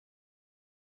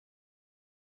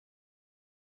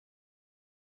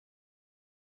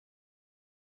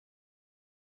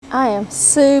I am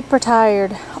super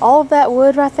tired. All of that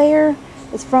wood right there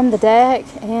is from the deck,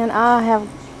 and I have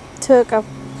took a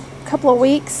couple of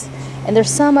weeks, and there's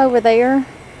some over there,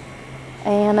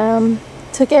 and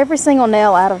took every single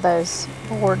nail out of those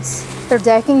boards. They're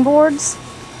decking boards,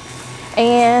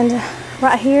 and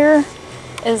right here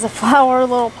is a flower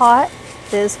little pot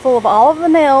that is full of all of the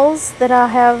nails that I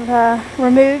have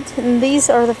removed, and these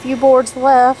are the few boards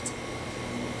left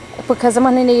because I'm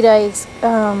going to need a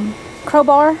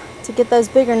crowbar to get those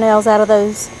bigger nails out of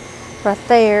those right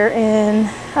there. And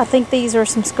I think these are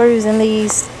some screws in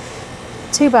these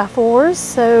 2x4s.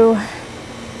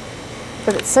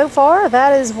 So far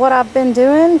that is what I've been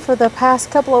doing for the past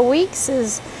couple of weeks,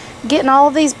 is getting all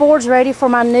of these boards ready for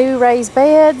my new raised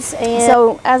beds. And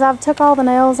so as I've took all the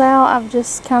nails out, I've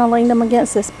just kind of leaned them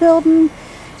against this building,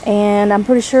 and I'm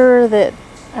pretty sure that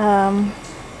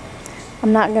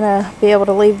I'm not gonna be able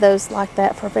to leave those like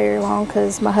that for very long,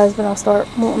 because my husband will start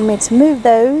wanting me to move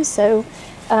those. So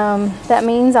that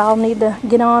means I'll need to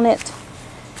get on it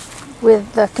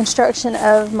with the construction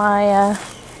of my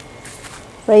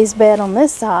raised bed on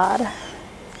this side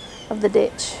of the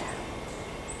ditch.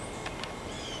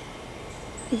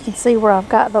 You can see where I've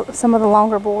got some of the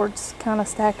longer boards kind of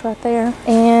stacked right there.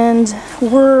 And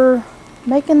we're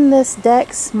making this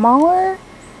deck smaller,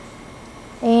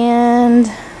 and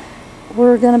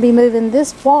we're going to be moving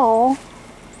this wall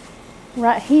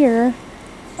right here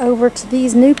over to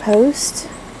these new posts,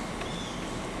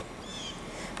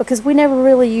 because we never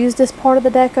really used this part of the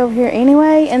deck over here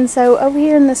anyway. And so over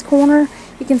here in this corner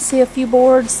you can see a few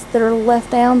boards that are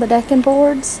left down, the decking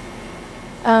boards.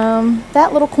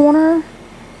 That little corner,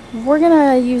 we're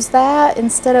gonna use that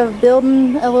instead of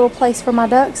building a little place for my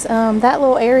ducks. That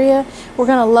little area, we're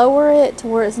gonna lower it to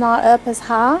where it's not up as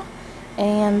high,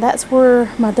 and that's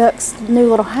where my ducks' new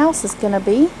little house is gonna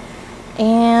be.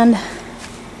 And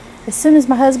as soon as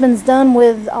my husband's done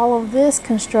with all of this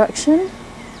construction,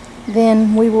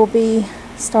 then we will be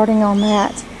starting on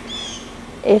that.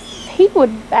 If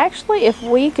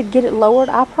we could get it lowered,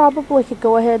 I probably could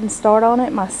go ahead and start on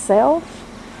it myself,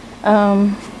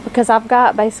 because I've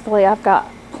got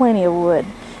plenty of wood.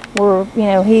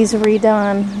 He's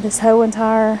redone this whole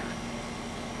entire,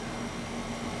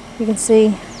 you can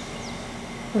see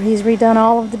where he's redone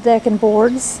all of the decking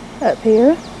boards up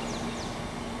here.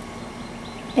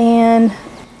 And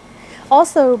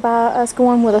also, by us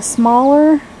going with a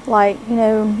smaller,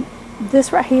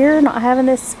 this right here, not having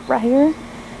this right here,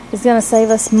 is going to save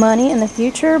us money in the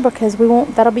future, because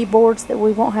that'll be boards that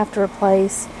we won't have to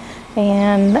replace.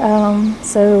 And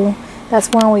so that's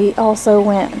why we also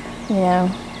went,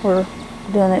 we're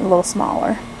doing it a little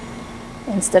smaller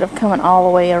instead of coming all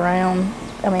the way around.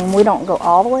 I mean, we don't go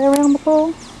all the way around the pool,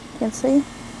 you can see.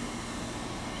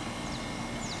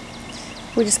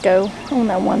 We just go on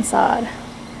that one side.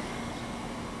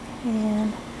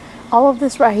 And all of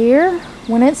this right here,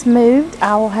 when it's moved,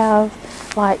 I will have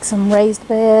like some raised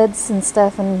beds and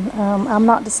stuff, and I'm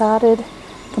not decided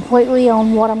completely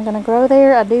on what I'm going to grow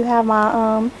there. I do have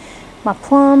my my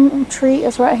plum tree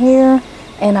is right here,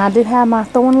 and I do have my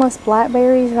thornless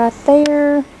blackberries right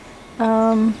there,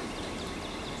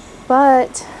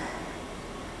 but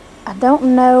I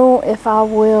don't know if I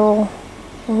will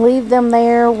leave them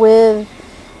there with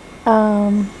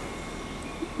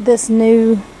this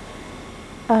new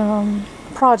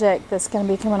project that's going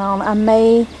to be coming on. I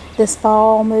may this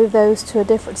fall move those to a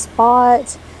different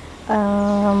spot.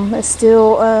 It's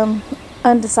still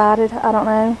undecided. I don't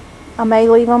know. I may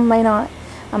leave them, may not.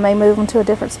 I may move them to a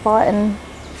different spot, and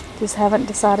just haven't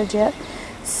decided yet.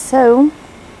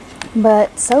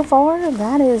 But so far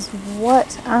that is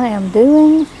what I am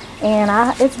doing, and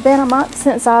it's been a month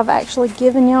since I've actually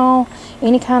given y'all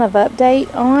any kind of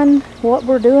update on what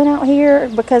we're doing out here,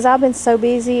 because I've been so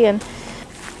busy. And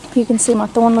you can see my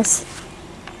thornless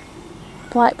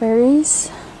blackberries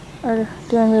are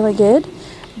doing really good.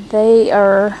 They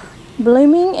are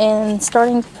blooming and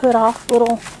starting to put off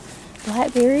little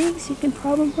blackberries. You can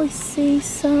probably see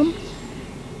some.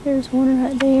 There's one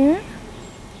right there.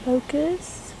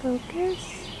 Focus.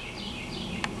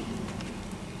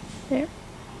 There.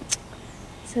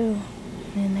 So,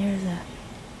 then there's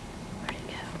where'd it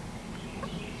go?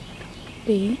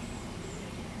 Bee.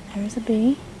 There's a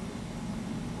bee.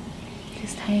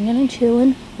 Just hanging and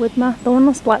chilling with my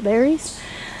thornless blackberries.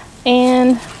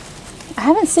 And I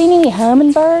haven't seen any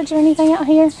hummingbirds or anything out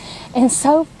here. And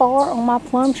so far on my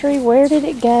plum tree, where did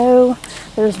it go?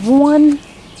 There's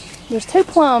two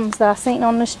plums that I've seen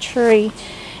on this tree.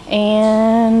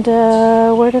 And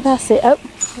where did I see? Oh,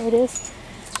 there it is.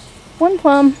 One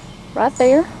plum right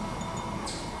there.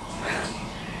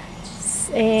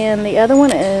 And the other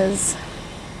one is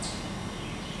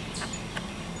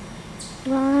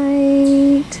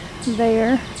right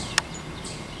there.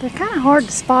 They're kind of hard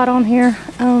to spot on here.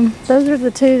 Those are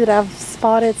the two that I've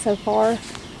spotted so far.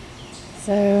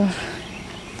 So,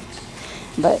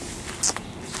 but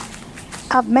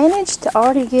I've managed to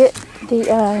already get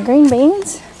the green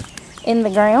beans in the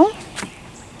ground.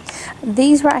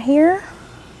 These right here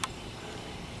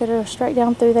that are straight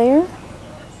down through there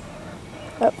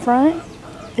up front,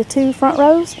 the two front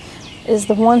rows, is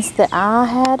the ones that I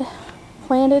had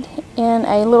planted in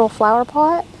a little flower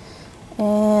pot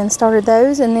and started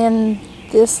those. And then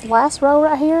this last row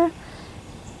right here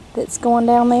that's going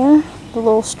down there, the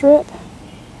little strip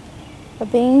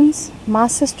of beans, my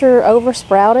sister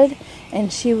oversprouted,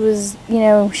 and she was, you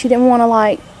know, she didn't want to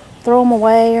like throw them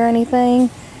away or anything,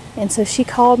 and so she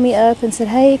called me up and said,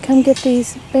 hey, come get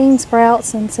these bean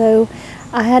sprouts. And so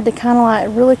I had to kind of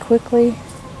like really quickly,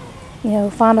 you know,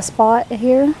 find a spot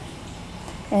here,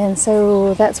 and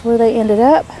so that's where they ended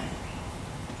up.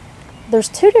 There's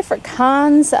two different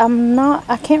kinds.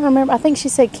 I can't remember. I think she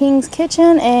said King's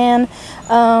Kitchen and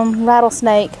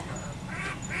Rattlesnake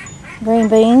green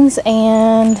beans.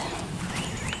 And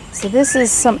so this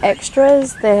is some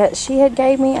extras that she had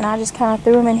gave me, and I just kind of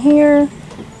threw them in here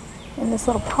in this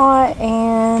little pot.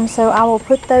 And so I will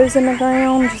put those in the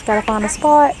ground. Just got to find a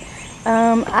spot.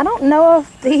 I don't know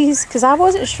if these, because I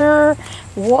wasn't sure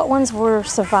what ones were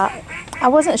survive. I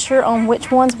wasn't sure on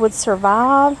which ones would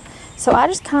survive. So I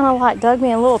just kind of like dug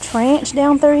me a little trench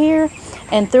down through here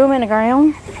and threw them in the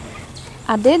ground.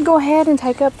 I did go ahead and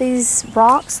take up these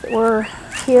rocks that were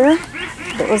here.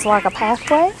 That was like a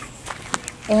pathway.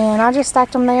 And I just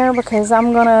stacked them there because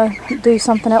I'm going to do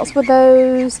something else with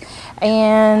those.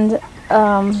 And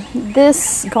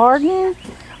this garden,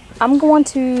 I'm going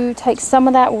to take some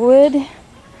of that wood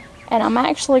and I'm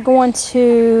actually going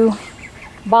to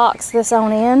box this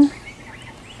on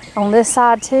this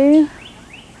side too.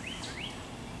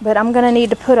 But I'm going to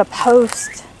need to put a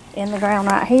post in the ground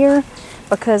right here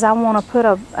because I want to put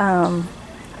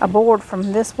a board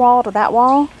from this wall to that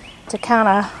wall to kind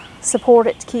of support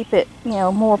it, to keep it, you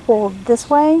know, more pulled this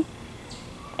way.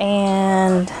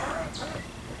 And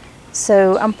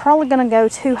so I'm probably going to go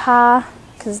too high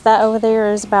because that over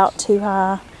there is about too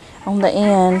high on the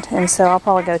end. And so I'll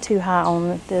probably go too high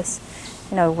on this,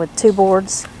 you know, with two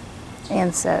boards.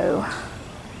 And so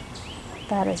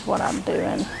that is what I'm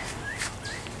doing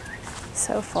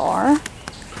so far.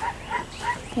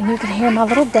 And you can hear my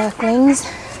little ducklings.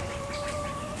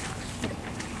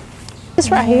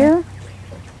 This right here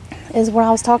is where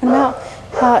I was talking about,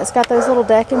 how it's got those little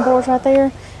decking boards right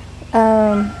there.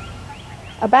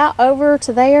 About over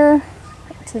to there,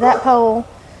 to that pole,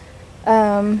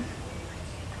 over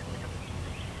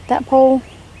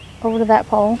to that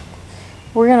pole.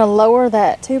 We're going to lower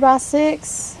that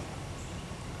 2x6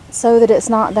 so that it's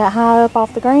not that high up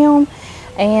off the ground.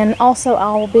 And also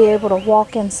I will be able to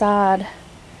walk inside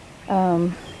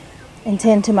and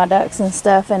tend to my ducks and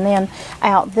stuff. And then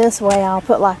out this way I'll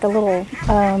put like a little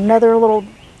another little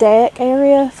deck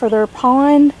area for their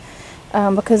pond,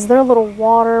 because their little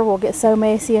water will get so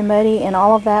messy and muddy, and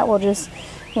all of that will just,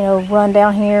 you know, run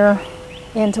down here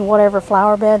into whatever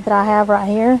flower bed that I have right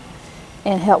here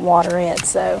and help water it.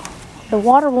 So the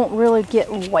water won't really get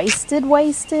wasted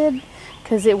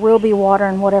because it will be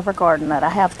watering whatever garden that I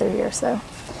have through here. So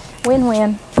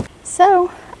win-win.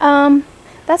 So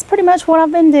that's pretty much what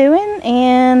I've been doing,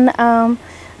 and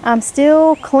I'm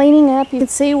still cleaning up. You can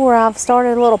see where I've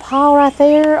started a little pile right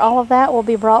there. All of that will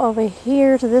be brought over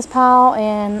here to this pile,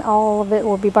 and all of it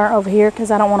will be burnt over here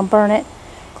because I don't want to burn it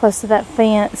close to that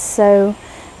fence. So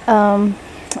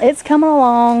it's coming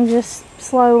along just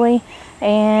slowly.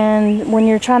 And when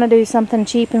you're trying to do something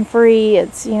cheap and free,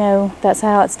 it's, you know, that's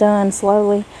how it's done,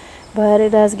 slowly. But it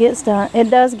does get done.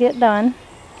 It does get done.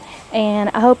 And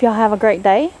I hope y'all have a great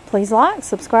day. Please like,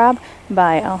 subscribe.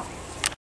 Bye, y'all.